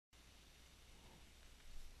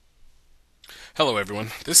Hello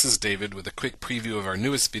everyone, this is David with a quick preview of our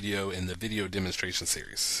newest video in the video demonstration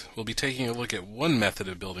series. We'll be taking a look at one method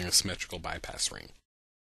of building a symmetrical bypass ring.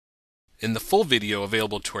 In the full video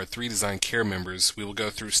available to our 3DESIGN Care members, we will go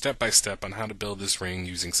through step by step on how to build this ring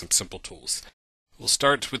using some simple tools. We'll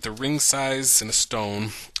start with the ring size and a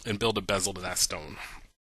stone and build a bezel to that stone.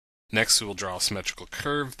 Next we will draw a symmetrical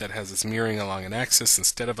curve that has its mirroring along an axis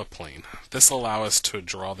instead of a plane. This will allow us to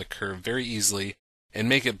draw the curve very easily and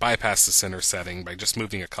make it bypass the center setting by just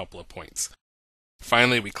moving a couple of points.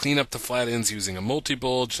 Finally, we clean up the flat ends using a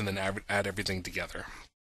multi-bulge and then add everything together.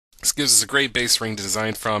 This gives us a great base ring to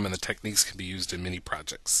design from, and the techniques can be used in many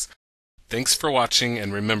projects. Thanks for watching,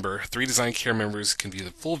 and remember, 3DESIGN Care members can view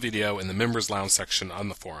the full video in the Members Lounge section on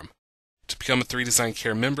the forum. To become a 3DESIGN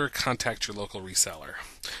Care member, contact your local reseller.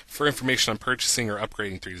 For information on purchasing or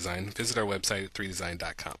upgrading 3DESIGN, visit our website at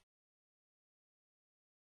 3design.com.